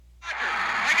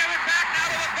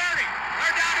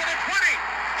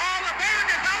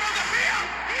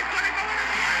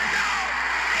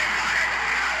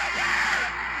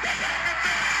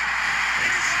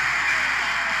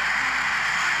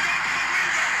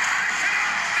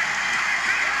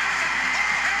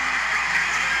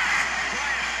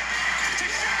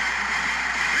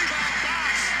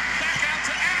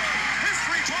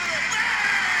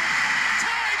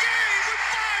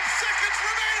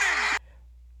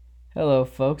Hello,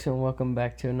 folks, and welcome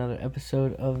back to another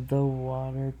episode of The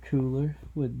Water Cooler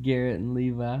with Garrett and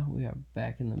Levi. We are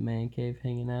back in the man cave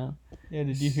hanging out. Yeah,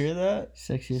 did you hear that?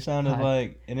 Sexiest Sounded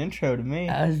like an intro to me.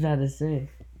 I was about to say,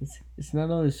 it's not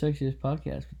only the sexiest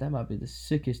podcast, but that might be the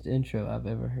sickest intro I've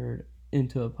ever heard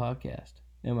into a podcast.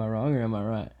 Am I wrong or am I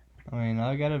right? I mean,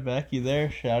 I gotta back you there.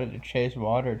 Shout out to Chase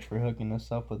Waters for hooking us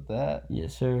up with that.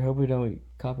 Yes, sir. Hope we don't get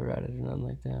copyrighted or nothing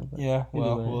like that. But Yeah,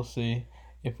 well, anyway. we'll see.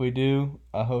 If we do,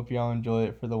 I hope y'all enjoy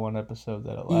it for the one episode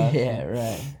that it lasted. Yeah,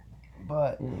 right.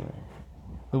 But anyway,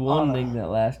 the one thing that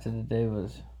lasted today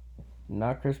was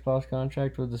not Chris Paul's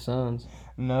contract with the Suns.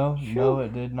 No,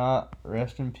 it did not.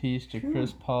 Rest in peace to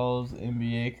Chris Paul's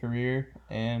NBA career,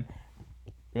 and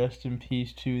rest in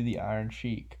peace to the Iron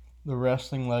Sheik. The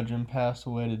wrestling legend passed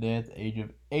away today at the age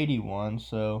of 81,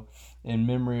 so in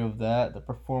memory of that, the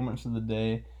performance of the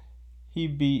day, he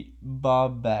beat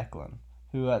Bob Backlund,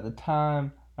 who at the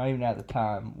time, not even at the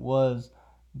time, was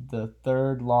the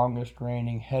third longest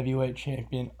reigning heavyweight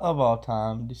champion of all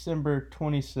time, December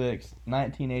 26,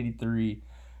 1983,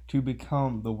 to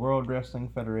become the World Wrestling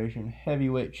Federation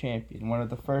heavyweight champion, one of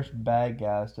the first bad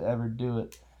guys to ever do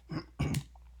it.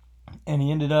 And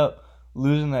he ended up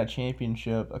losing that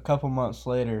championship a couple months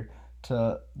later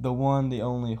to the one, the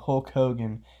only Hulk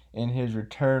Hogan in his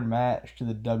return match to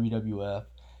the WWF.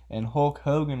 And Hulk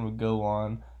Hogan would go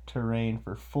on to reign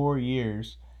for 4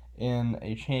 years in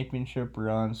a championship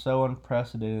run so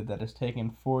unprecedented that it's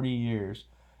taken 40 years,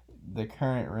 the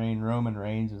current reign Roman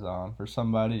Reigns is on, for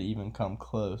somebody to even come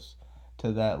close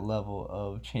to that level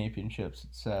of championship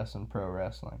success in pro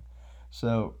wrestling.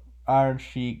 So Iron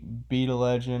Sheik beat a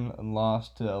legend and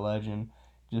lost to a legend.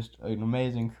 Just an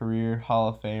amazing career, Hall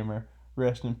of Famer.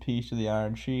 Rest in peace to the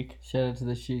Iron Sheik. Shout out to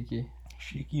the Sheiky.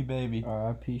 Sheiky baby.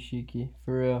 R.I.P. Sheiky.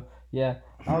 For real. Yeah,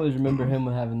 I always remember him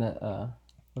having that,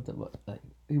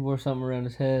 he wore something around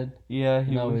his head. Yeah,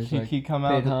 he come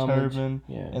out the turban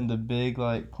Yeah. and the big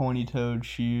pointy-toed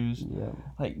shoes.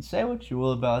 Yeah. Say what you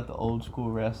will about the old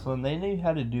school wrestling, they knew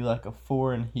how to do a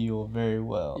foreign heel very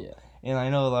well. Yeah. And I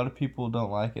know a lot of people don't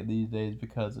like it these days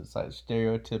because it's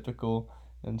stereotypical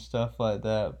and stuff like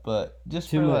that. But just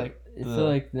I feel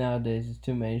like nowadays it's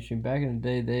too mainstream. Back in the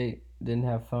day, they didn't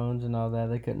have phones and all that.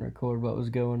 They couldn't record what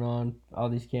was going on. All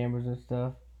these cameras and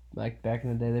stuff. Like back in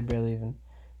the day, they barely even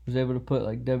was able to put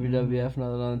WWF and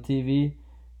all that on the TV.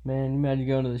 Man, imagine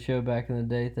going to the show back in the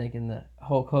day thinking that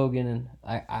Hulk Hogan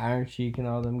and Iron Sheik and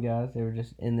all them guys, they were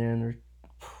just in there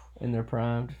in their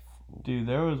prime. Dude,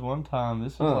 there was one time,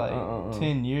 this was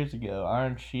 10 years ago,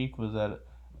 Iron Sheik was at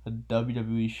a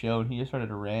WWE show and he just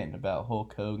started ranting about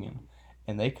Hulk Hogan.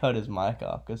 And they cut his mic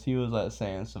off because he was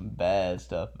saying some bad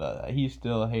stuff about that. He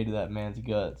still hated that man's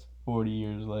guts 40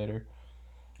 years later.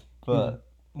 But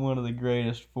one of the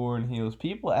greatest foreign heels.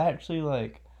 People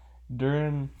actually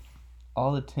during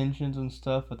all the tensions and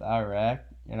stuff with Iraq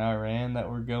and Iran that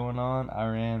were going on,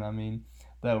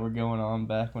 that were going on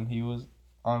back when he was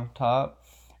on top.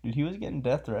 Dude, he was getting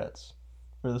death threats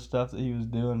for the stuff that he was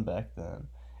doing back then.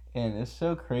 And it's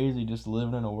so crazy just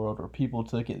living in a world where people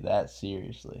took it that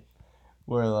seriously.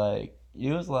 Where,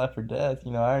 it was life or death.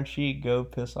 Iron Sheik go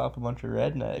piss off a bunch of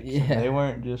rednecks. Yeah. And they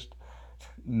weren't just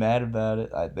mad about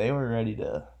it. They were ready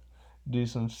to do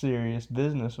some serious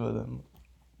business with him.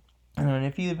 And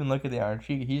if you even look at the Iron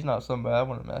Sheik, he's not somebody I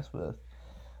want to mess with.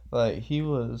 He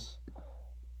was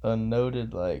a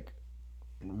noted,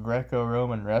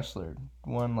 Greco-Roman wrestler,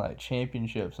 won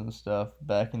championships and stuff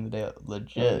back in the day.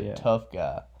 Legit tough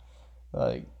guy.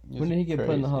 When did he get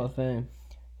put in the Hall of Fame?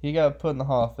 He got put in the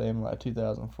Hall of Fame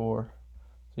 2004.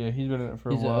 So yeah, he's been in it for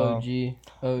a while. He's an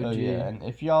OG. Oh yeah, and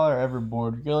if y'all are ever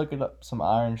bored, go look up some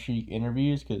Iron Sheik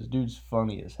interviews because dude's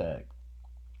funny as heck.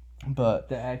 But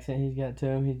the accent he's got to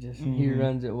him, he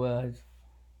runs it well.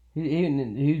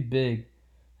 He's big.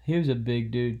 He was a big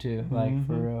dude too,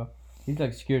 for real.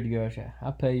 He's scared to go outside.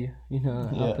 I'll pay you.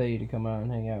 I'll pay you to come out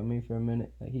and hang out with me for a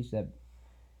minute. He's that.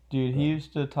 Dude, he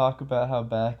used to talk about how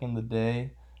back in the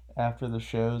day, after the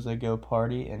shows, they go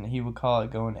party, and he would call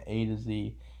it going A to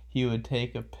Z. He would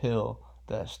take a pill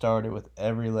that started with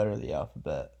every letter of the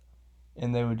alphabet,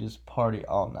 and they would just party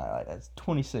all night. That's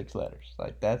 26 letters.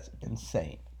 That's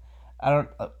insane. I don't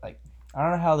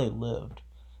know how they lived.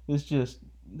 It's just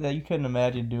that you couldn't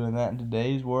imagine doing that in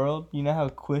today's world. You know how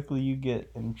quickly you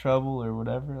get in trouble or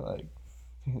whatever?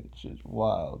 It's just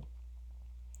wild.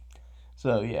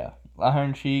 So, yeah.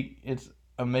 Iron Sheik, it's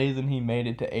amazing he made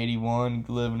it to 81,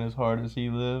 living as hard as he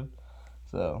lived.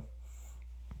 So,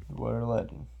 what a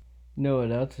legend. You know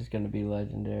what else is going to be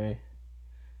legendary?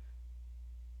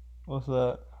 What's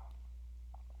that?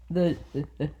 The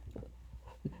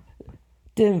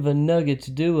Denver Nuggets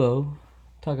duo.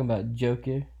 Talking about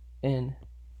Joker and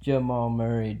Jamal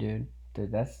Murray, dude.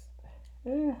 Dude, that's.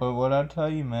 But what I tell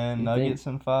you, man, You Nuggets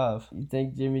in 5. You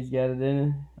think Jimmy's got it in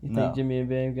him? You think No. Jimmy and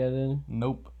Bam got it in him?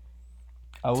 Nope.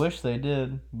 I wish they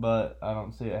did, but I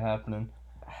don't see it happening.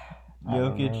 I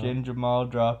don't Jokic know. and Jamal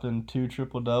dropping 2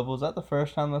 triple doubles. Is that the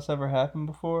first time that's ever happened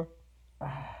before?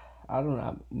 I don't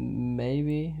know.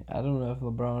 Maybe. I don't know if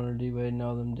LeBron or D Wade and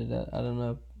all them did that. I don't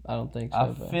know. I don't think so. I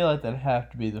but feel like that'd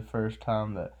have to be the first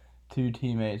time that 2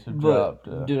 teammates have But,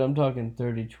 dropped. dude, I'm talking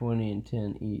 30, 20, and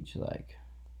 10 each. Like,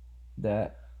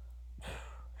 that.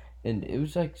 And it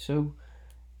was like so.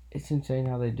 It's insane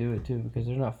how they do it, too, because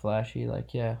they're not flashy.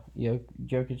 Like, yeah,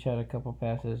 Jokic had a couple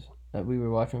passes that we were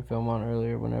watching film on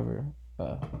earlier whenever.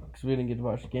 Because we didn't get to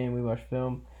watch the game, we watched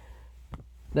film.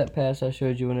 That pass I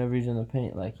showed you whenever he's in the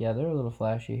paint, like, yeah, they're a little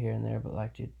flashy here and there, but,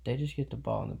 like, dude, they just get the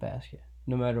ball in the basket,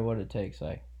 no matter what it takes.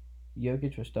 Like,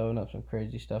 Jokic was throwing up some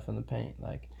crazy stuff in the paint.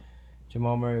 Like,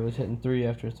 Jamal Murray was hitting 3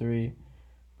 after 3.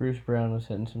 Bruce Brown was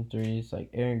hitting some threes. Like,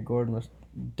 Aaron Gordon was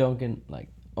dunking, like,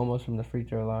 almost from the free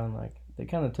throw line. Like, they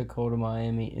kind of took hold of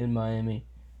Miami in Miami.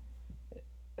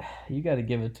 You got to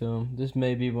give it to them. This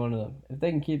may be one of the, if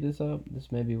they can keep this up, this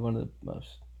may be one of the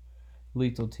most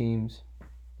lethal teams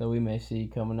that we may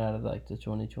see coming out of like the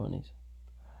 2020s.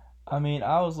 I mean,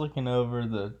 I was looking over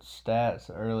the stats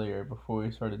earlier before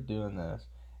we started doing this,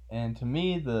 and to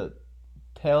me, the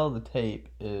tail of the tape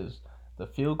is the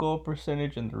field goal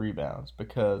percentage and the rebounds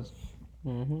because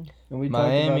And we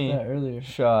Miami talked about that earlier.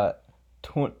 shot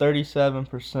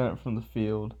 37% from the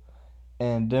field,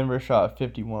 and Denver shot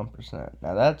 51%.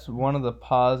 Now that's one of the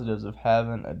positives of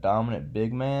having a dominant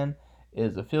big man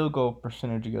is the field goal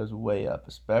percentage goes way up,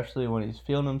 especially when he's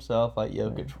feeling himself like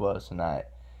Jokic was tonight.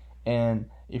 And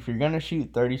if you're going to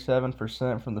shoot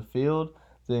 37% from the field,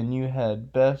 then you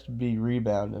had best be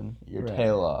rebounding your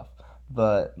tail off.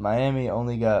 But Miami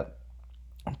only got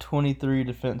 23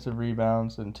 defensive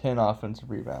rebounds and 10 offensive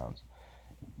rebounds.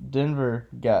 Denver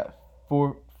got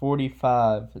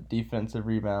 45 defensive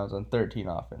rebounds on 13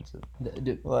 offensive.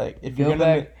 Like if Go you're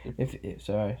back, gonna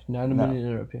sorry, not a minute to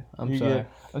interrupt you. I'm sorry. Good.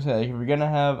 Okay, if you're gonna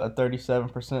have a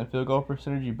 37% field goal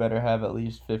percentage, you better have at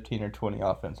least 15 or 20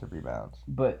 offensive rebounds.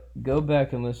 But go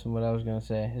back and listen. What I was gonna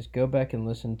say is go back and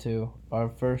listen to our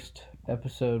first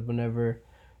episode whenever,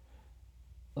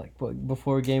 like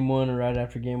before game 1 or right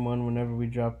after game 1, whenever we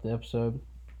dropped the episode.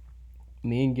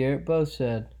 Me and Garrett both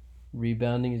said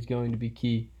rebounding is going to be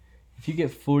key. If you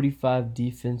get 45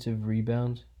 defensive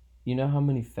rebounds, you know how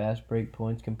many fast break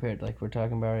points compared to, like we're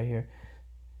talking about right here?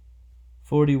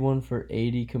 41 for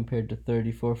 80 compared to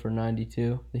 34 for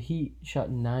 92. The Heat shot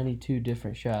 92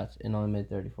 different shots and only made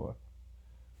 34.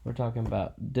 We're talking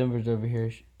about Denver's over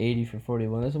here 80 for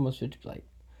 41. That's almost 50. Like,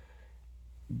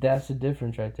 that's the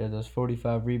difference right there. Those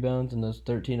 45 rebounds and those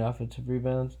 13 offensive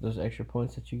rebounds, those extra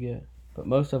points that you get. But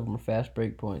most of them are fast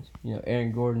break points. You know,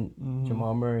 Aaron Gordon,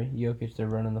 Jamal Murray, Jokic, they're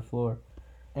running the floor.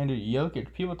 And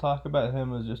Jokic, people talk about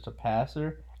him as just a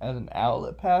passer, as an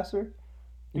outlet passer.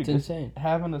 It's insane.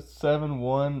 Having a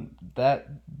 7-1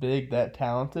 that big, that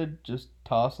talented, just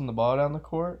tossing the ball down the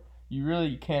court,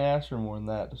 you can't ask for more than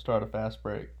that to start a fast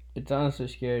break. It's honestly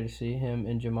scary to see him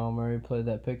and Jamal Murray play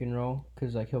that pick and roll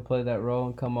because like he'll play that roll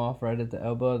and come off right at the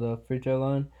elbow of the free throw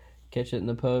line, catch it in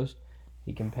the post,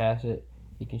 he can pass it,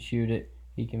 he can shoot it,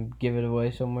 he can give it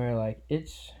away somewhere. Like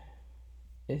it's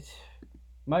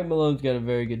Mike Malone's got a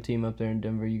very good team up there in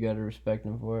Denver. You got to respect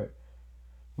him for it.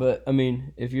 But I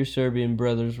mean, if your Serbian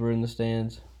brothers were in the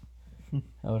stands,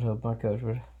 I would hope my coach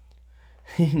would.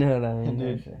 You know what I mean?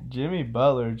 Dude, Jimmy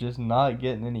Butler just not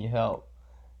getting any help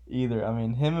either. I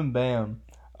mean, him and Bam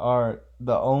are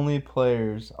the only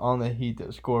players on the Heat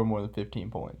that score more than 15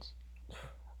 points.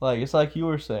 Like, it's like you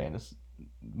were saying, it's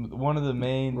one of the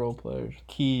main role players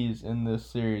keys in this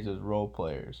series is role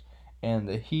players. And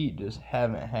the Heat just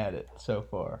haven't had it so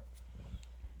far.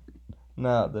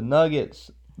 Now, the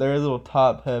Nuggets, they're a little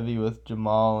top heavy with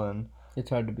Jamal and it's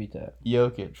hard to beat that.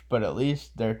 Jokic, but at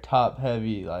least they're top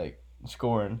heavy, like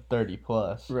scoring 30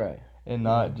 plus. Right. And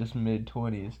not just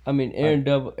mid-20s. I mean,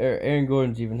 Aaron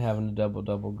Gordon's even having a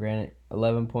double-double. Granted,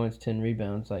 11 points, 10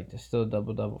 rebounds. Like, that's still a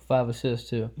double-double. 5 assists,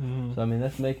 too. Mm-hmm. So, I mean,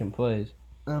 that's making plays.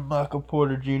 And Michael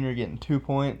Porter Jr. getting 2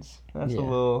 points. That's a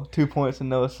little 2 points and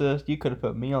no assist. You could have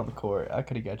put me on the court. I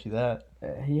could have got you that.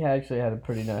 He actually had a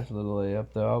pretty nice little layup,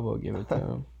 though. I will give it to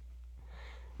him.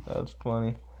 That's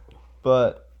funny.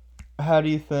 But how do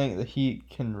you think the Heat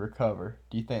can recover?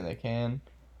 Do you think they can?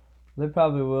 They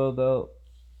probably will, though.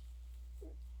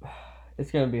 It's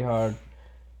going to be hard.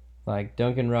 Like,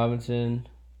 Duncan Robinson,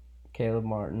 Caleb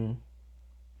Martin.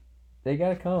 They got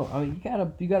to come. I mean,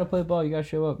 you gotta play ball. You got to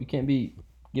show up. You can't be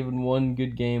giving one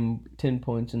good game, 10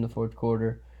 points in the fourth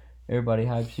quarter, everybody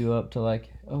hypes you up to like,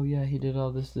 oh yeah, he did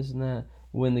all this, this, and that.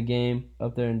 Win the game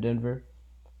up there in Denver,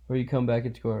 or you come back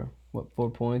and score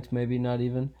 4 points, maybe not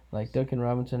even. Like Duncan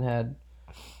Robinson had.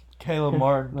 Caleb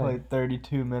Martin Like- played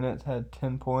 32 minutes, had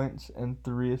 10 points and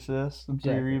 3 assists and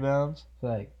 3 Exactly. rebounds.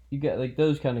 Like you got like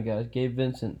those kind of guys. Gabe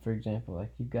Vincent, for example.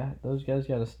 Like you got those guys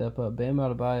got to step up. Bam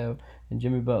Adebayo and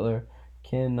Jimmy Butler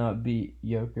cannot beat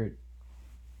Jokic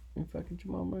and fucking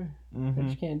Jamal Murray. They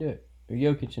just can't do it. Or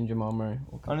Jokic and Jamal Murray.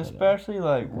 And especially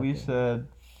like we Okay. said,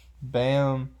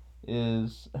 Bam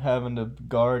is having to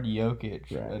guard Jokic,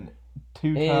 Right. an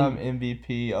 2-time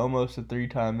MVP, almost a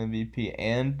 3-time MVP,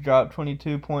 and dropped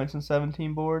 22 points and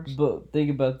 17 boards. But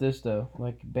think about this though.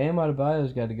 Like Bam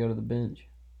Adebayo's got to go to the bench.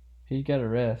 He's got to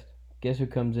rest. Guess who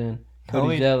comes in?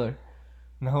 Cody Zeller.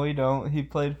 No, he don't. He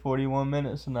played 41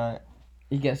 minutes tonight.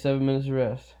 He got 7 minutes of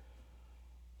rest.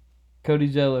 Cody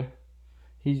Zeller.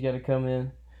 He's got to come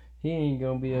in. He ain't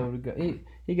gonna be able to go.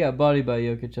 He got bodied by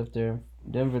Jokic up there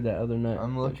in Denver that other night.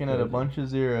 I'm looking at a bunch of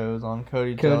zeros on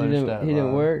Cody Cody Zeller's stat he didn't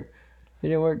line. work. He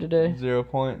didn't work today. 0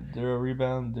 point, 0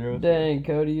 rebound, 0. Dang,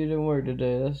 Cody, you didn't work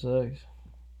today. That sucks.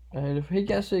 I hate it. He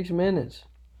got 6 minutes.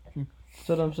 That's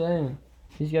what I'm saying.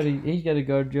 He's got to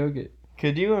guard Jokic.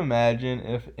 Could you imagine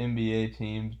if NBA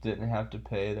teams didn't have to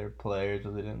pay their players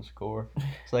if they didn't score?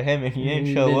 It's like, hey man, you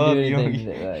didn't show up,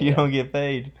 you don't get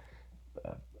paid.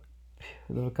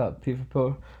 They'll call it pay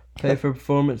for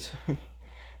performance.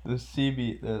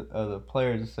 The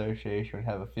Players Association would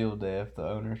have a field day if the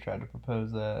owners tried to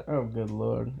propose that. Oh, good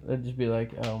lord! They'd just be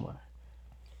like, oh my.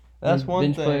 That's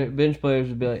one thing. Bench players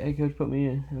would be like, hey coach, put me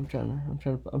in. I'm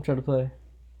trying to play.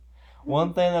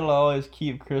 One thing that'll always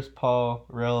keep Chris Paul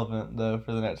relevant though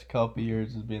for the next couple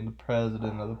years is being the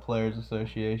president of the Players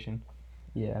Association.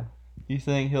 Yeah. You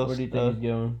think he'll? Where do you think he's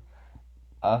going?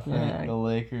 I think the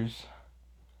Lakers.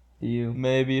 Do you?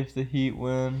 Maybe if the Heat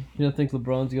win. You don't think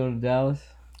LeBron's going to Dallas?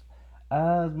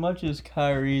 As much as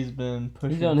Kyrie's been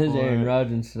pushing, He's on his for Aaron it,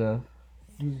 Rodgers stuff.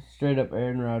 He's straight up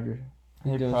Aaron Rodgers.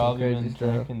 He's they've doing some probably crazy been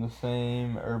stuff. drinking the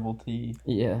same herbal tea.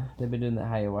 Yeah, they've been doing that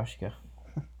ayahuasca.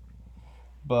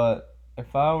 But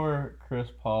if I were Chris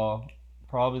Paul,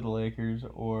 probably the Lakers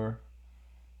or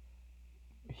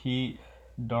Heat.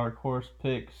 Dark horse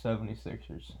pick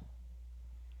 76ers.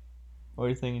 Where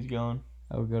do you think he's going?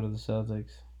 I would go to the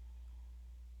Celtics.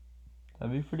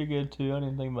 That'd be pretty good too. I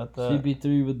didn't think about that.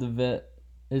 CP3 with the vet,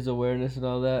 his awareness and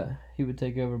all that, he would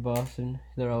take over Boston.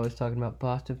 They're always talking about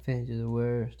Boston fans are the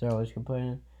worst. They're always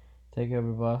complaining. Take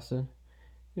over Boston.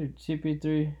 Dude,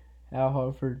 CP3, Al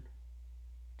Horford,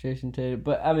 Jason Tatum.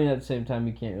 But, I mean, at the same time,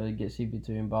 you can't really get CP3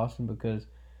 in Boston because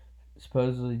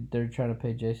supposedly they're trying to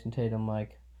pay Jason Tatum,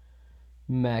 like,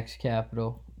 max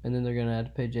capital. And then they're going to have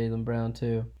to pay Jaylen Brown,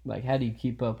 too. Like, how do you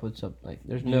keep up with something? Like,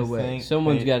 there's no way.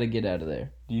 Someone's got to get out of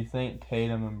there. Do you think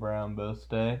Tatum and Brown both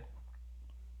stay?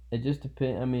 It just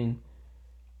depends. I mean,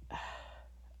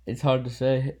 it's hard to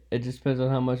say. It just depends on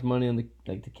how much money on the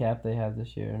cap they have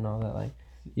this year and all that. Like,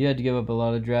 you had to give up a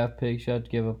lot of draft picks. You had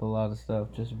to give up a lot of stuff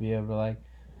just to be able to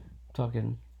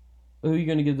talking. Who are you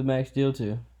gonna give the max deal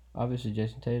to? Obviously,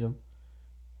 Jason Tatum.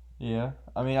 Yeah,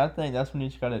 I mean, I think that's when you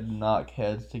just gotta knock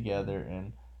heads together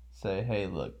and say, hey,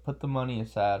 look, put the money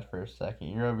aside for a second.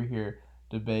 You're over here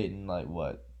debating like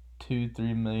what,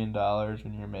 $2-3 million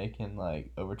when you're making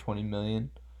like over 20 million,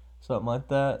 something like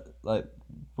that. Like,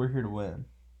 we're here to win.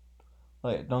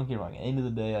 Like, don't get me wrong. At the end of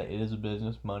the day, like, it is a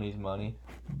business. Money's money.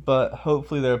 But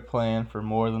hopefully they're playing for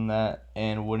more than that,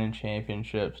 and winning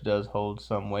championships does hold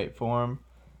some weight for them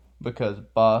because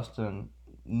Boston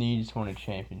needs to win a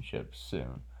championship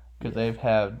soon because they've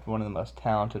had one of the most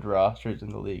talented rosters in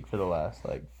the league for the last,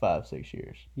 5-6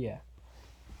 years. Yeah.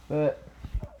 But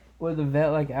with a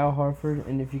vet like Al Horford,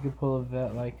 and if you could pull a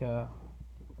vet like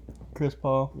Chris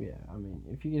Paul? Yeah, I mean,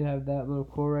 if you could have that little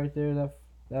core right there,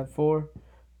 that four,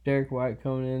 Derek White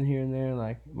coming in here and there,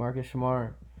 like Marcus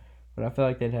Smart. But I feel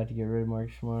like they'd have to get rid of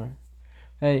Marcus Smart.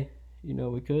 Hey, you know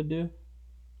what we could do?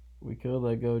 We could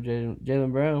let go of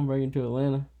Jaylen Brown, bring him to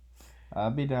Atlanta.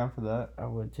 I'd be down for that. I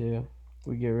would too.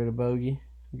 We get rid of Bogey.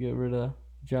 We get rid of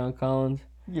John Collins.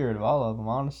 Get rid of all of them,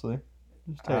 honestly.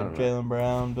 Just take Jaylen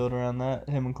Brown, build around that.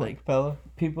 Him and Clint Capella.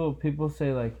 People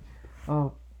say like,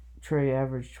 oh, Trey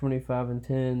averaged 25 and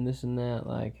 10, this and that.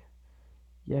 Like,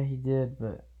 yeah, he did,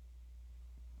 but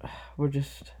it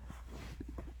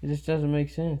just doesn't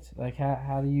make sense. Like,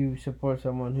 how do you support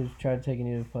someone who's tried taking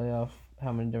you to the playoffs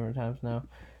how many different times now?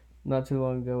 Not too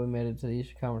long ago, we made it to the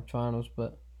Eastern Conference Finals,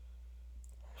 but...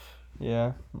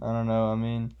 Yeah, I don't know. I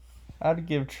mean, I'd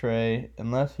give Trey,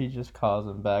 unless he's just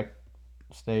causing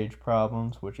backstage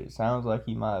problems, which it sounds like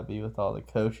he might be with all the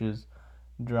coaches,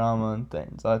 drama, and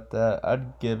things like that,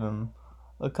 I'd give him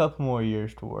a couple more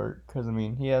years to work because I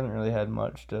mean he hasn't really had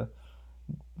much to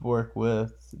work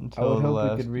with until the hope we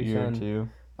last could year or re-sign. two.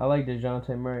 I like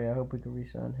DeJounte Murray. I hope we can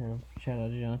re-sign him. Shout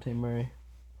out DeJounte Murray.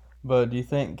 But do you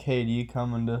think KD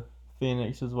coming to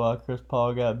Phoenix is why Chris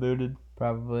Paul got booted?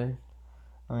 Probably.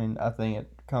 I mean, I think it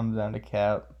comes down to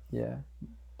cap. Yeah.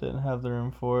 Didn't have the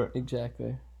room for it.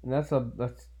 Exactly. And that's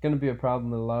going to be a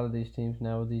problem with a lot of these teams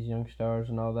now with these young stars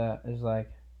and all that. Is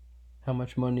like, how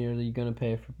much money are you going to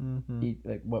pay for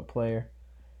like what player?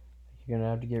 You're going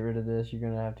to have to get rid of this. You're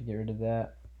going to have to get rid of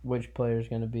that. Which player is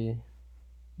going to be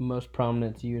most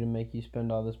prominent to you to make you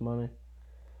spend all this money?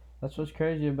 That's what's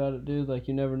crazy about it, dude. Like,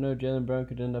 you never know. Jaylen Brown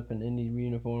could end up in any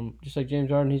uniform. Just like James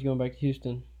Harden, he's going back to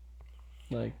Houston.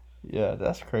 Like, yeah,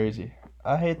 that's crazy.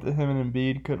 I hate that him and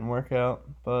Embiid couldn't work out,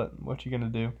 but what you gonna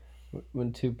do?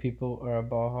 When two people are a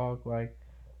ball hog, like,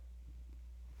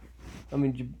 I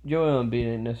mean, Joel Embiid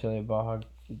ain't necessarily a ball hog.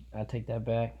 I take that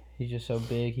back. He's just so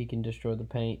big. He can destroy the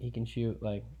paint. He can shoot.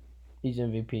 Like, he's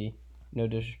MVP. No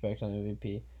disrespect on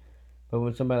MVP. But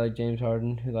when somebody like James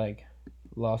Harden, who, like,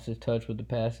 lost his touch with the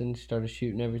passing, started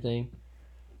shooting everything,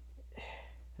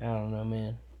 I don't know,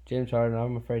 man. James Harden,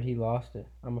 I'm afraid he lost it.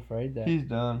 I'm afraid that. He's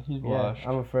done. He's washed.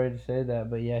 I'm afraid to say that,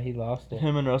 but yeah, he lost it.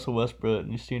 Him and Russell Westbrook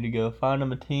just need to go find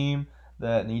him a team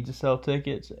that needs to sell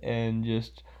tickets and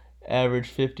just average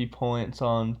 50 points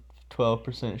on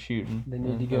 12% shooting. They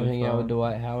need to go hang out with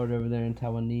Dwight Howard over there in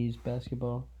Taiwanese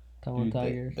basketball. Taiwan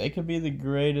Tigers. They could be the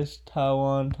greatest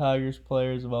Taiwan Tigers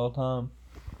players of all time.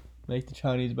 Make the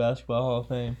Chinese Basketball Hall of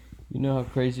Fame. You know how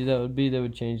crazy that would be? That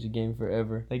would change the game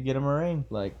forever. They get him a ring.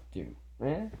 Like, dude,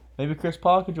 man. Maybe Chris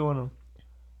Paul could join them.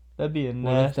 That'd be a nasty.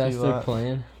 What if that's their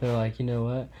plan? They're like, you know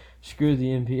what? Screw the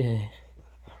NBA.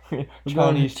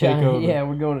 Chinese takeover. Yeah,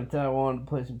 we're going to Taiwan to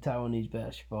play some Taiwanese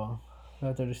basketball.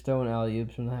 Out there just throwing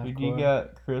alley-oops from the half court. You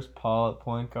got Chris Paul at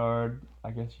point guard. I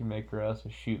guess you make Russ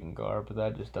a shooting guard, but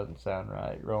that just doesn't sound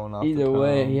right. Rolling off Either the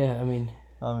way, yeah. I mean,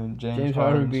 James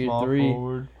Harden would be small a 3.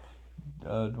 forward.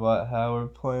 Dwight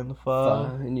Howard playing the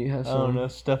 5. And you have some. I don't know.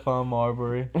 Stephon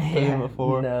Marbury. Put him at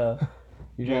 4. No.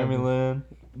 Jeremy Lin.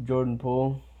 Jordan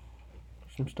Poole.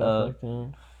 Some stuff like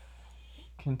that.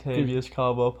 Kentavious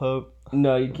Caldwell Pope.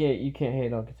 No, you can't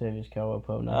hate on Kentavious Caldwell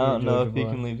Pope. I don't know if he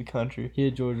can leave the country. He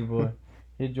a Georgia boy.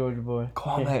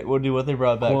 Kwame. What they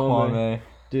brought back Kwame.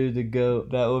 Dude, the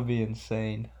GOAT. That would be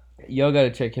insane. Y'all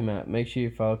gotta check him out. Make sure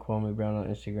you follow Kwame Brown on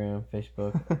Instagram,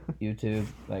 Facebook, YouTube.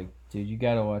 Like, dude, you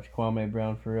gotta watch Kwame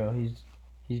Brown for real.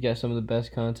 He's got some of the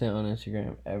best content on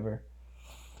Instagram ever.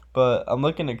 But I'm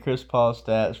looking at Chris Paul's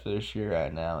stats for this year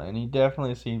right now, and he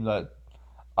definitely seems like,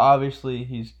 obviously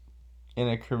he's in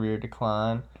a career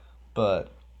decline, but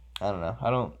I don't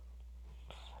know.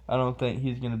 I don't think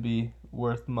he's gonna be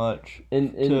worth much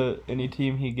to any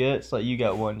team he gets. Like, you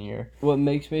got 1 year. What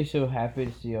makes me so happy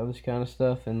to see all this kind of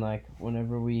stuff, and like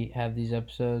whenever we have these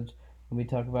episodes and we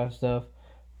talk about stuff,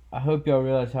 I hope y'all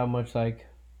realize how much like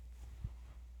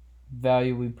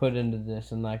value we put into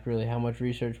this, and like really how much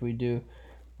research we do.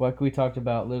 Like we talked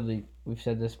about, literally, we've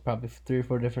said this probably 3 or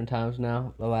 4 different times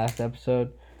now. The last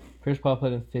episode, Chris Paul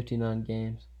played in 59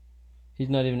 games. He's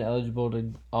not even eligible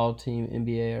to all-team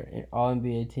NBA or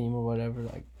all-NBA team or whatever.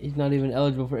 Like, he's not even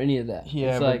eligible for any of that. He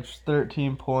averaged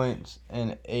 13 points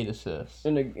and 8 assists.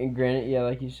 And granted, yeah,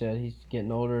 like you said, he's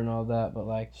getting older and all that, but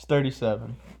like... He's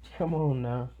 37. Come on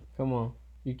now. Come on.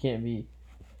 You can't be...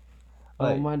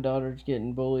 Like, my daughter's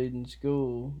getting bullied in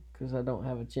school because I don't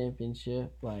have a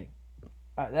championship. Like,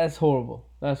 that's horrible.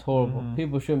 That's horrible. Mm-hmm.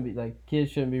 People shouldn't be... Like,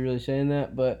 kids shouldn't be really saying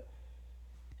that, but...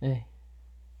 Hey...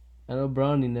 I know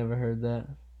Bronny never heard that.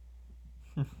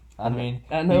 I know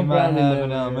Bronny might have never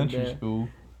in elementary heard that. school.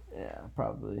 Yeah,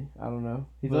 probably. I don't know.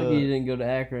 He's lucky he didn't go to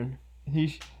Akron.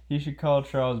 He should call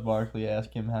Charles Barkley,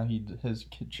 ask him how his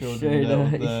children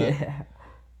dealt with that. Yeah.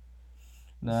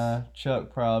 Nah,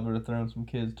 Chuck probably would have thrown some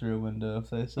kids through a window if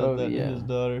they said that to his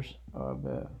daughters. Oh,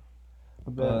 I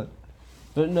bet.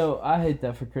 But no, I hate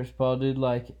that for Chris Paul, dude.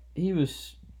 Like, he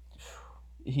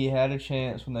had a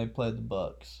chance when they played the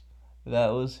Bucks. That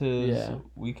was his. Yeah.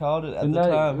 We called it at the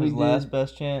time his last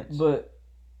best chance. But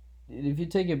if you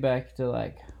take it back to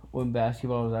like when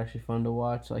basketball was actually fun to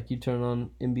watch, like you turn on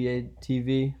NBA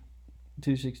TV,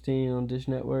 216 on Dish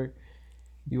Network,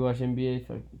 you watch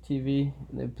NBA TV,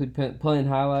 and they playing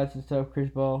highlights and stuff. Chris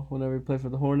Paul, whenever he played for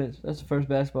the Hornets, that's the first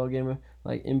basketball game,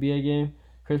 like NBA game.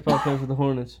 Chris Paul played for the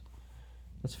Hornets.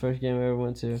 That's the first game I ever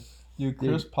went to. Dude,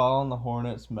 Chris Paul on the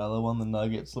Hornets, Melo on the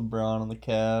Nuggets, LeBron on the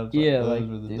Cavs. Yeah, those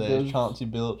were the days. Chauncey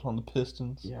Billups on the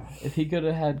Pistons. Yeah, if he could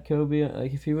have had Kobe,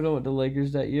 like if he would have went to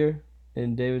Lakers that year,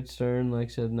 and David Stern like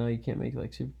said no, you can't make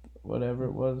like whatever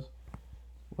it was,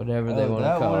 whatever they want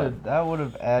to call it. That would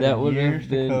have added That would have years to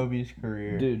been- Kobe's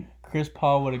career. Dude, Chris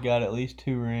Paul would have got at least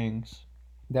 2 rings.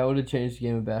 that would have changed the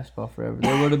game of basketball forever.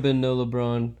 There would have been no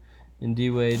LeBron and D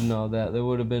Wade and all that. There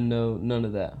would have been none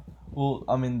of that. Well,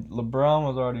 I mean, LeBron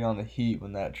was already on the Heat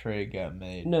when that trade got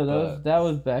made. No, but that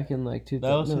was back in like 2000.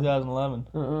 that was 2011.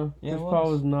 Yeah, Chris it Paul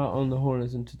was. was not on the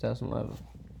Hornets in 2011.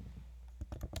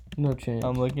 No chance.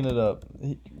 I'm looking it up.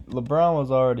 LeBron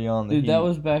was already on the Dude, Heat. that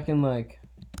was back in like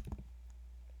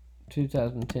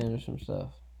 2010 or some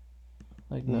stuff.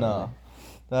 Like No,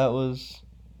 that was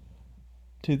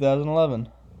 2011.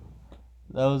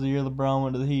 That was the year LeBron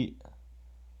went to the Heat.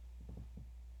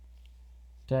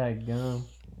 Daggum.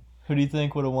 Who do you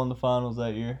think would have won the finals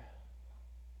that year?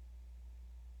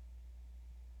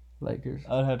 Lakers.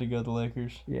 I'd have to go with the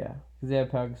Lakers. Yeah, because they had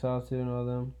Pau Gasol too and all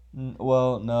them.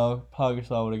 Well, no, Pau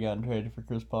Gasol would have gotten traded for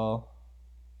Chris Paul.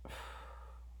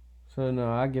 So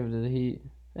no, I give it to the Heat.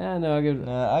 Yeah, no, I give it.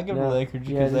 Nah, I give it No. the Lakers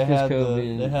Yeah, because they just had Kobe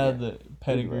the and- they had yeah. the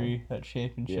pedigree, that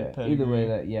championship Yeah, pedigree. either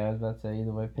way, I was about to say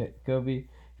either way.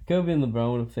 Kobe and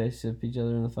LeBron would have faced up each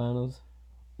other in the finals.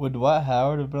 Would Dwight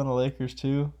Howard have been on the Lakers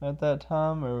too at that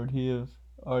time, or would he have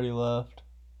already left?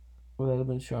 Would that have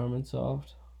been Charmin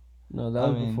soft? No, that I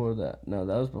was mean- before that. No,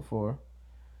 that was before.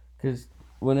 Because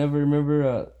whenever,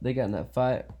 remember, they got in that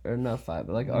fight, or not fight,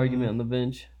 but like argument on the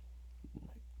bench.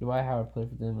 Dwight Howard played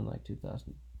for them in like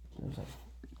 2000. It was like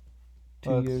 2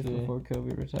 Let's years see. before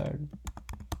Kobe retired.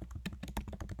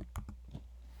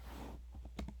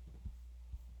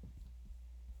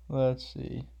 Let's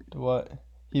see.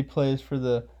 He plays for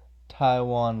the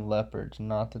Taiwan Leopards,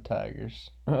 not the Tigers.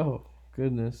 Oh,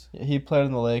 goodness. He played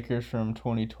in the Lakers from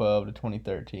 2012 to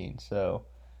 2013, so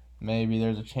maybe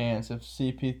there's a chance if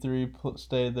CP3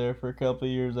 stayed there for a couple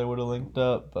of years, they would have linked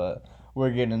up, but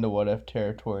we're getting into what-if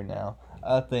territory now.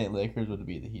 I think Lakers would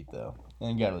beat the Heat, though,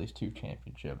 and got at least 2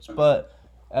 championships. But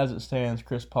as it stands,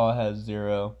 Chris Paul has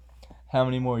 0. How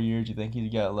many more years do you think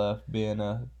he's got left being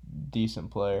a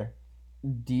decent player?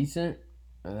 Decent?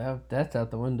 That's out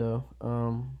the window.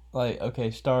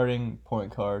 Starting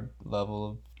point guard level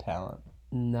of talent.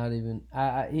 Not even.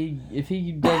 If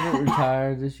he doesn't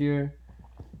retire this year,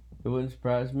 it wouldn't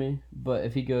surprise me. But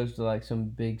if he goes to like some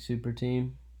big super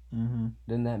team,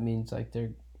 then that means like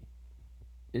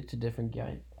it's a different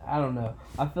guy. I don't know.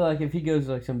 I feel like if he goes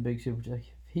to like some big super team, like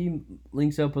if he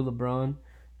links up with LeBron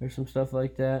or some stuff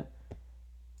like that,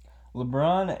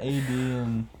 LeBron, AD,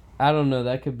 and I don't know.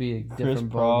 That could be a different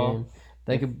ball game.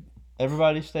 That could.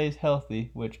 everybody stays healthy,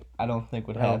 which I don't think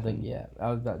would I don't happen. think. Yeah, I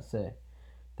was about to say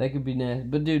that could be nasty.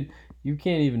 But dude, you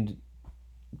can't even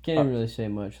really say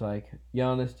much. Like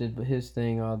Giannis did his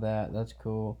thing, all that. That's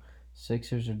cool.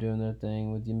 Sixers are doing their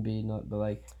thing with Embiid, but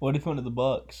like, What if he went to the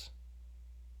Bucks?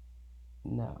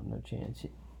 no chance.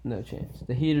 No chance.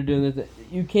 The Heat are doing their thing.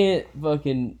 You can't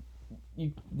fucking.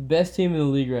 The best team in the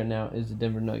league right now is the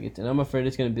Denver Nuggets, and I'm afraid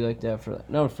it's gonna be like that for.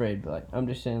 Not afraid, but like I'm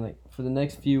just saying, like for the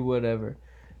next few whatever,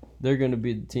 they're gonna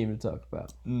be the team to talk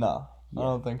about. No, Yeah. I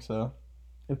don't think so.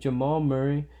 If Jamal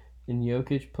Murray and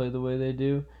Jokic play the way they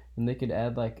do, and they could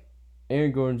add like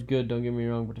Aaron Gordon's good, don't get me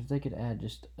wrong, but if they could add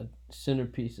just a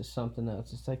centerpiece of something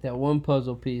else, it's like that one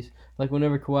puzzle piece, like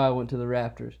whenever Kawhi went to the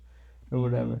Raptors or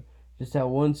whatever, just that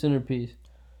one centerpiece.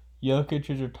 Jokic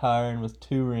is retiring with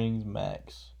 2 rings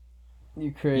max.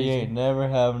 You crazy? He ain't never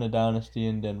having a dynasty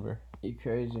in Denver. You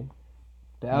crazy?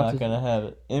 The Not gonna have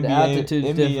it. the altitude's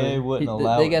NBA different. wouldn't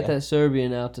allow They it. got that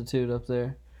Serbian altitude up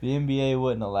there. The NBA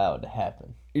wouldn't allow it to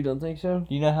happen. You don't think so?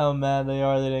 Do you know how mad they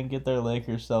are they didn't get their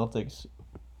Lakers Celtics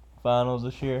finals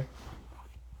this year?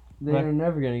 They're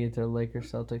never gonna get their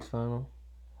Lakers Celtics final.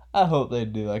 I hope they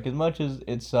do. Like, as much as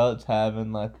it sucks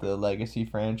having like the legacy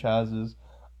franchises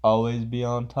always be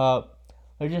on top,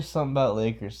 there's just something about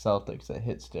Lakers Celtics that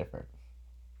hits different.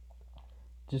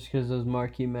 Just because those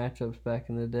marquee matchups back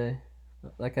in the day.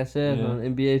 Like I said, Yeah. on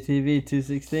NBA TV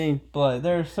 216. But like,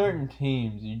 there are certain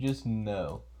teams you just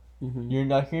know. Mm-hmm. You're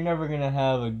never gonna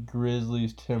have a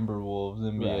Grizzlies Timberwolves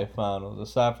NBA Right. finals,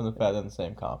 aside from the fact they're in the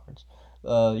same conference.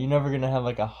 You're never gonna have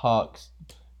like a Hawks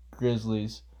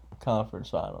Grizzlies conference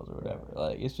finals or whatever.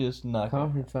 Like, it's just not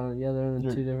Conference final. Yeah, they're in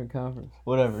They're- 2 different conferences.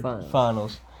 whatever Finals.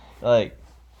 finals. Like,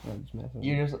 I'm just messing with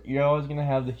you. you're always gonna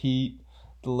have the Heat,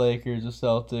 the Lakers, the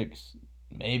Celtics,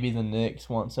 maybe the Knicks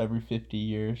once every 50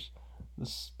 years, the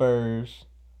Spurs.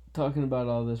 Talking about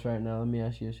all this right now, let me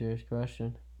ask you a serious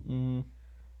question.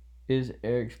 Is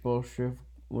Eric Spoelstra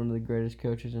one of the greatest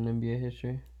coaches in NBA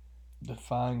history?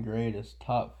 Define greatest.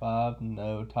 Top 5?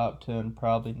 No. Top 10?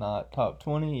 Probably not. Top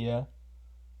 20? Yeah.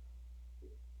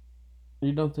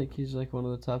 You don't think he's like one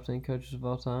of the top 10 coaches of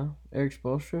all time? Eric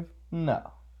Spoelstra?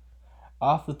 No.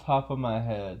 Off the top of my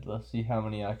head, let's see how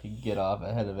many I could get off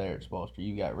ahead of Eric Spoelstra.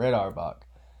 You got Red Auerbach.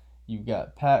 You've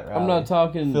got Pat Riley. I'm not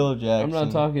talking. Phil Jackson. I'm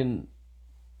not talking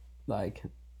like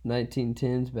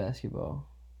 1910s basketball.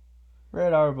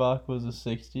 Red Auerbach was the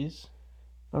 60s.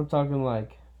 I'm talking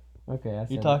like. Okay, I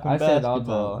said. You're talking I said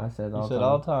basketball. all time. I said all You time. said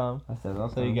all time. I said all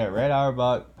time. So you got Red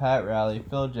Auerbach, Pat Riley,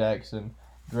 Phil Jackson,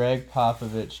 Greg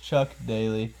Popovich, Chuck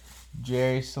Daly,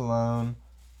 Jerry Sloan,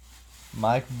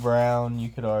 Mike Brown, you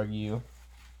could argue.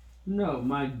 No,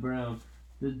 Mike Brown.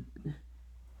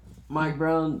 Mike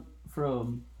Brown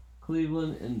from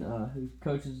Cleveland and who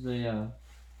coaches the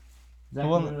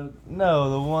Sacramento.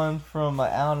 The one from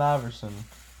Allen Iverson.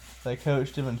 They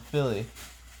coached him in Philly.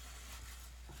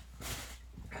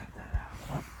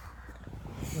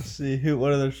 Let's see,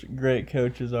 what other great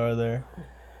coaches are there?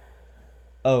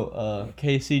 Oh,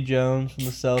 Casey Jones from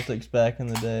the Celtics back in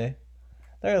the day.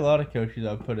 There are a lot of coaches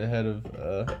I've put ahead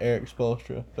of Eric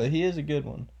Spoelstra, but he is a good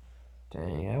one.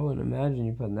 Dang, I wouldn't imagine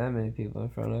you putting that many people in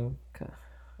front of him.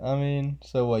 I mean,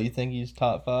 so what, you think he's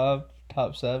top 5,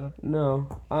 top 7?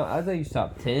 No, I think he's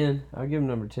top 10. I'll give him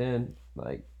number 10.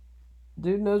 Like,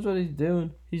 dude knows what he's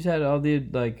doing. He's had all the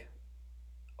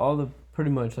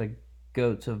pretty much like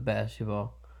goats of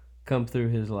basketball come through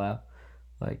his lap.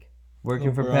 Like,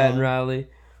 working for Pat and Riley,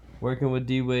 working with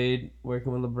D Wade,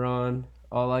 working with LeBron,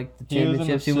 all like the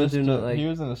championships he went through. Like, he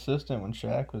was an assistant when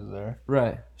Shaq was there.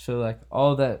 Right. So like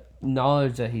all that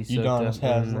knowledge that he soaked up,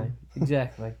 Haslam.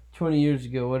 exactly, like 20 years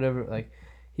ago, whatever. Like,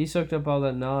 he soaked up all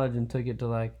that knowledge and took it to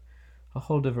like a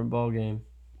whole different ball game.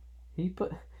 He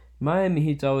put Miami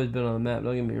Heat's always been on the map.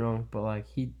 Don't get me wrong, but like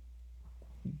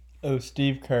Oh,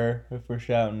 Steve Kerr, if we're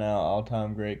shouting out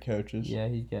all-time great coaches. Yeah,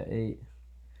 he's got 8.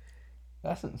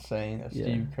 That's insane that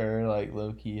Steve Kerr, like,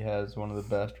 low-key has one of the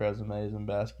best resumes in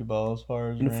basketball as far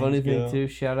as And the funny go. thing, too,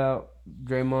 shout out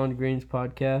Draymond Green's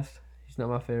podcast. He's not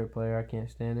my favorite player. I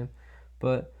can't stand him.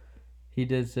 But he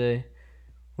did say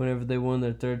whenever they won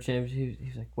their 3rd championship, he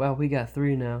was like, wow, we got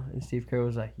 3 now. And Steve Kerr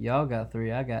was like, y'all got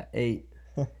 3. I got 8.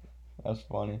 That's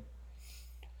funny.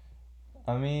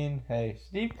 I mean, hey,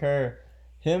 Steve Kerr,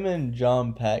 him and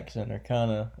John Paxson are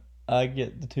kind of, I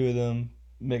get the two of them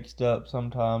mixed up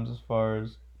sometimes as far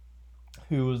as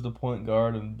who was the point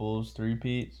guard in Bulls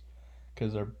three-peats,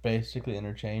 because they're basically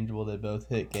interchangeable. They both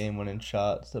hit game-winning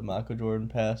shots that Michael Jordan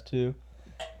passed to.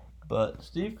 But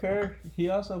Steve Kerr, he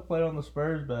also played on the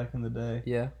Spurs back in the day.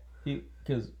 Yeah.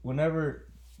 Because whenever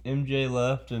MJ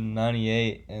left in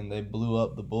 98 and they blew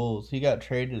up the Bulls, he got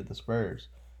traded to the Spurs.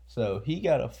 So he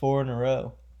got a 4 in a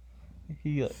row.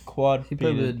 He got quad. He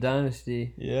played with a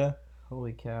dynasty. Yeah.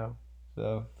 Holy cow.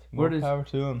 So more power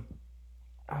to him.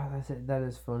 Oh, that's it. That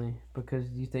is funny because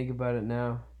you think about it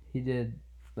now. He did,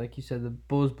 like you said, the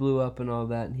Bulls blew up and all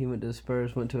that, and he went to the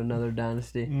Spurs, went to another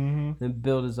dynasty, then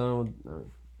built his own.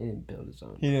 He didn't build his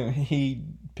own. He didn't. He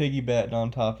piggybacked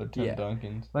on top of Tim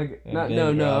Duncan's. Like no,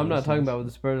 I'm not talking about with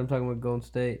the Spurs. I'm talking about Golden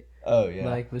State. Oh yeah.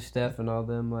 Like with Steph and all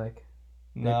them. Like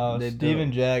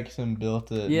Steven Jackson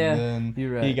built it. Yeah, and then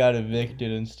you're right. He got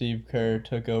evicted, and Steve Kerr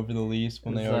took over the lease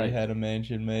when they already had a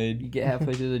mansion made. You get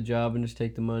halfway through the job and just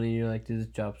take the money. And you're like, dude, this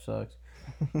job sucks.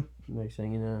 Next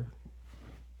thing you know,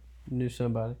 you knew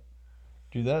somebody.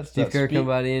 Dude, that's Steve Kerr come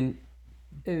by in.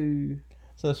 Ooh.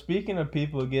 So speaking of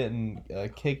people getting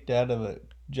kicked out of a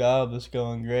job that's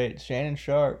going great, Shannon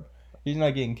Sharp, he's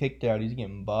not getting kicked out. He's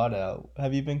getting bought out.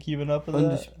 Have you been keeping up with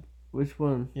that? Which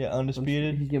one? Yeah,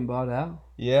 Undisputed. He's getting bought out?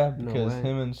 Yeah, because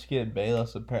him and Skip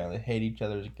Bayless apparently hate each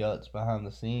other's guts behind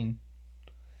the scene.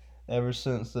 Ever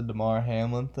since the DeMar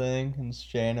Hamlin thing and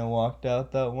Shannon walked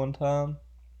out that one time,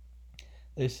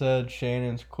 they said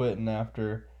Shannon's quitting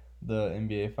after the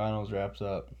NBA Finals wraps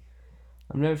up.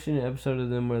 I've never seen an episode of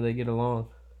them where they get along.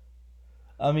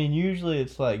 I mean, usually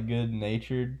it's like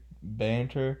good-natured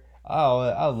banter.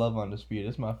 I love Undisputed.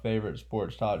 It's my favorite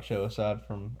sports talk show aside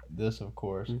from this, of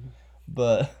course. Mm-hmm.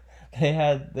 But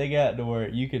they got to where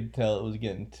you could tell it was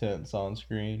getting tense on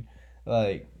screen.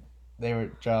 Like they were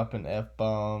dropping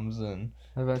F-bombs and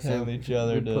telling each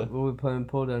other we playing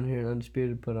pull down here and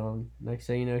Undisputed put on. Next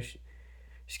thing you know,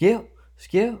 Skip.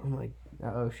 I'm like,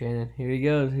 uh-oh, Shannon. Here he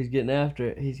goes. He's getting after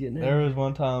it. There was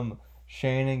one time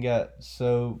Shannon got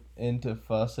so into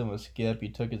fussing with Skip, he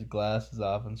took his glasses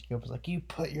off, and Skip was like, you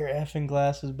put your effing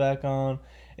glasses back on.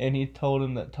 And he told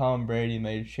him that Tom Brady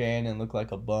made Shannon look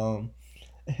like a bum.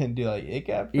 And it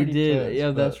got pretty tense.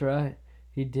 Yeah, that's right.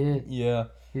 He did. Yeah.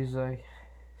 He's like,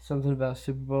 something about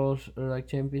Super Bowls or like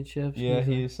championships. Yeah,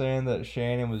 he's saying that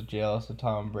Shannon was jealous of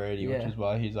Tom Brady, which is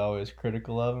why he's always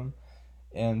critical of him.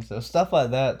 And so stuff like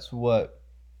that's what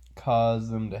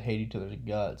caused them to hate each other's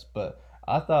guts. But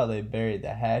I thought they buried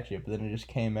the hatchet, but then it just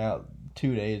came out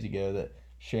 2 days ago that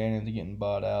Shannon's getting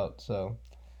bought out. So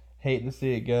hate to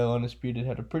see it go. Undisputed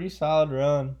had a pretty solid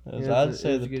run. I'd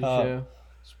say the top show.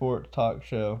 sport talk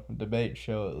show, debate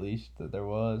show at least that there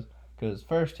was. Because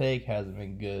First Take hasn't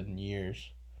been good in years.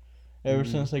 Ever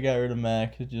since they got rid of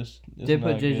Mac, it's They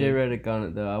put not JJ good. Redick on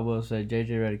it though. I will say JJ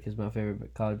Redick is my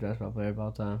favorite college basketball player of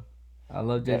all time. I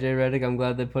love JJ Redick. I'm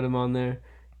glad they put him on there.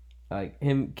 Like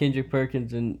him, Kendrick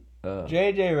Perkins, and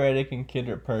JJ Redick and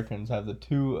Kendrick Perkins have the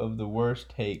two of the worst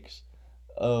takes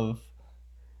of,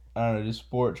 I don't know, just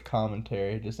sports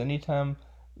commentary. Just anytime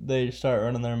they start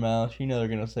running their mouth, you know they're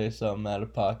gonna say something out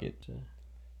of pocket.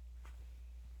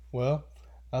 Well,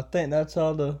 I think that's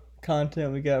all the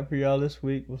content we got for y'all this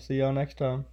week. We'll see y'all next time.